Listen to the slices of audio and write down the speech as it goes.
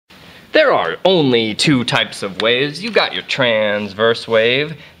There are only two types of waves. You've got your transverse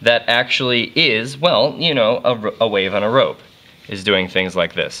wave that actually is, well, you know, a wave on a rope is doing things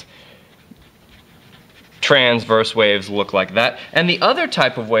like this. Transverse waves look like that. And the other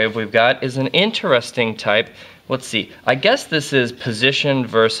type of wave we've got is an interesting type. Let's see, I guess this is position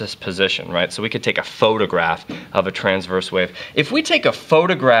versus position, right? So we could take a photograph of a transverse wave. If we take a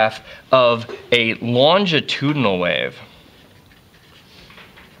photograph of a longitudinal wave,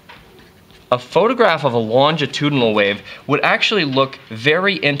 a photograph of a longitudinal wave would actually look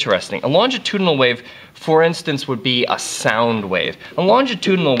very interesting. A longitudinal wave, for instance, would be a sound wave. A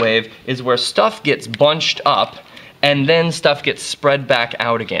longitudinal wave is where stuff gets bunched up and then stuff gets spread back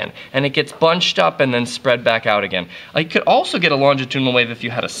out again. And it gets bunched up and then spread back out again. You could also get a longitudinal wave if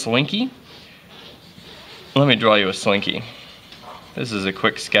you had a slinky. Let me draw you a slinky. This is a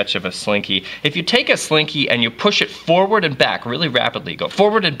quick sketch of a slinky. If you take a slinky and you push it forward and back really rapidly, go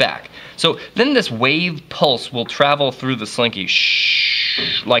forward and back. So then this wave pulse will travel through the slinky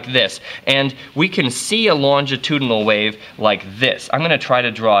like this. And we can see a longitudinal wave like this. I'm gonna try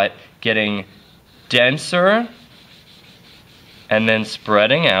to draw it getting denser and then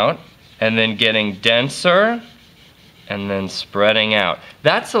spreading out and then getting denser and then spreading out.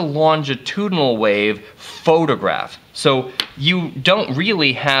 That's a longitudinal wave photograph. So you don't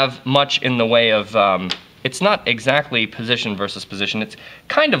really have much in the way of, it's not exactly position versus position, it's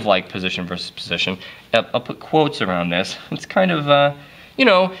kind of like position versus position. I'll put quotes around this. It's kind of, you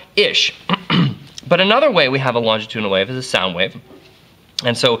know, ish. But another way we have a longitudinal wave is a sound wave.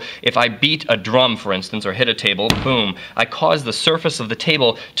 And so if I beat a drum, for instance, or hit a table, boom, I cause the surface of the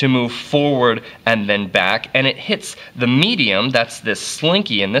table to move forward and then back, and it hits the medium, that's this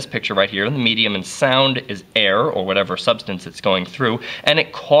slinky in this picture right here, and the medium in sound is air, or whatever substance it's going through, and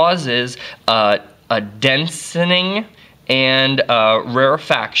it causes a densening and a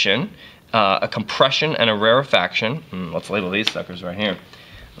rarefaction, a compression and a rarefaction. Let's label these suckers right here.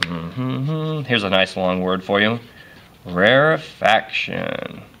 Here's a nice long word for you.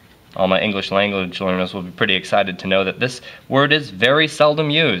 Rarefaction. All my English language learners will be pretty excited to know that this word is very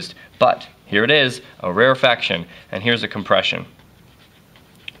seldom used, but here it is, a rarefaction, and here's a compression.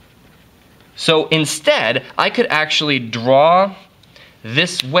 So instead, I could actually draw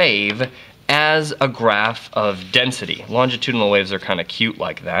this wave as a graph of density. Longitudinal waves are kind of cute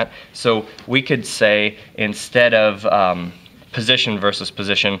like that. So we could say, instead of position versus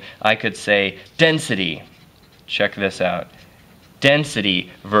position, I could say density. Check this out.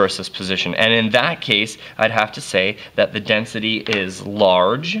 Density versus position. And in that case, I'd have to say that the density is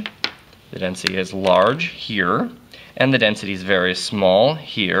large. The density is large here. And the density is very small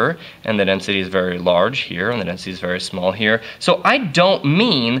here. And the density is very large here. And the density is very small here. So I don't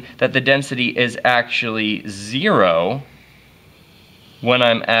mean that the density is actually 0 when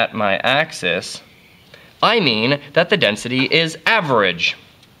I'm at my axis. I mean that the density is average.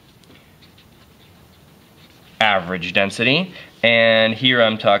 Average density, and here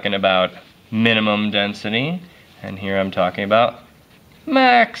I'm talking about minimum density, and here I'm talking about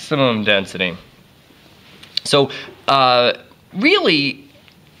maximum density. So really,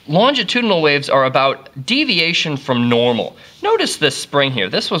 longitudinal waves are about deviation from normal. Notice this spring here.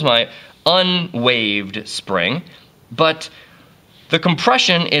 This was my unwaved spring, but the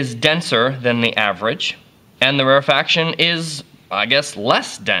compression is denser than the average, and the rarefaction is, I guess,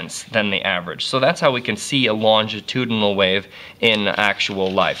 less dense than the average. So that's how we can see a longitudinal wave in actual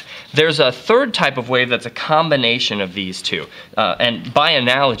life. There's a third type of wave that's a combination of these two. And by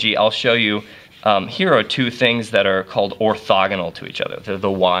analogy, I'll show you, here are two things that are called orthogonal to each other. They're the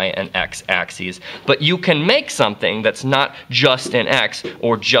y and x axes. But you can make something that's not just in x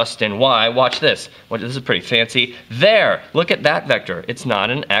or just in y. Watch this. This is pretty fancy. There, look at that vector. It's not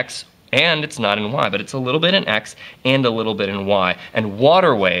in x and it's not in y, but it's a little bit in x and a little bit in y. And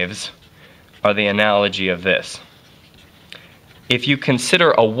water waves are the analogy of this. If you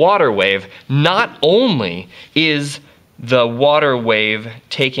consider a water wave, not only is the water wave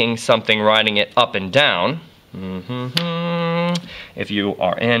taking something, riding it up and down. If you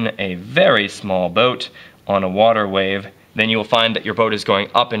are in a very small boat on a water wave, then you'll find that your boat is going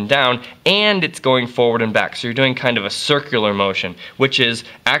up and down, and it's going forward and back. So you're doing kind of a circular motion, which is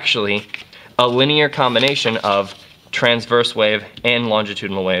actually a linear combination of transverse wave and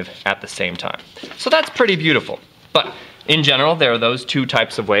longitudinal wave at the same time. So that's pretty beautiful. But in general, there are those two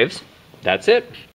types of waves. That's it.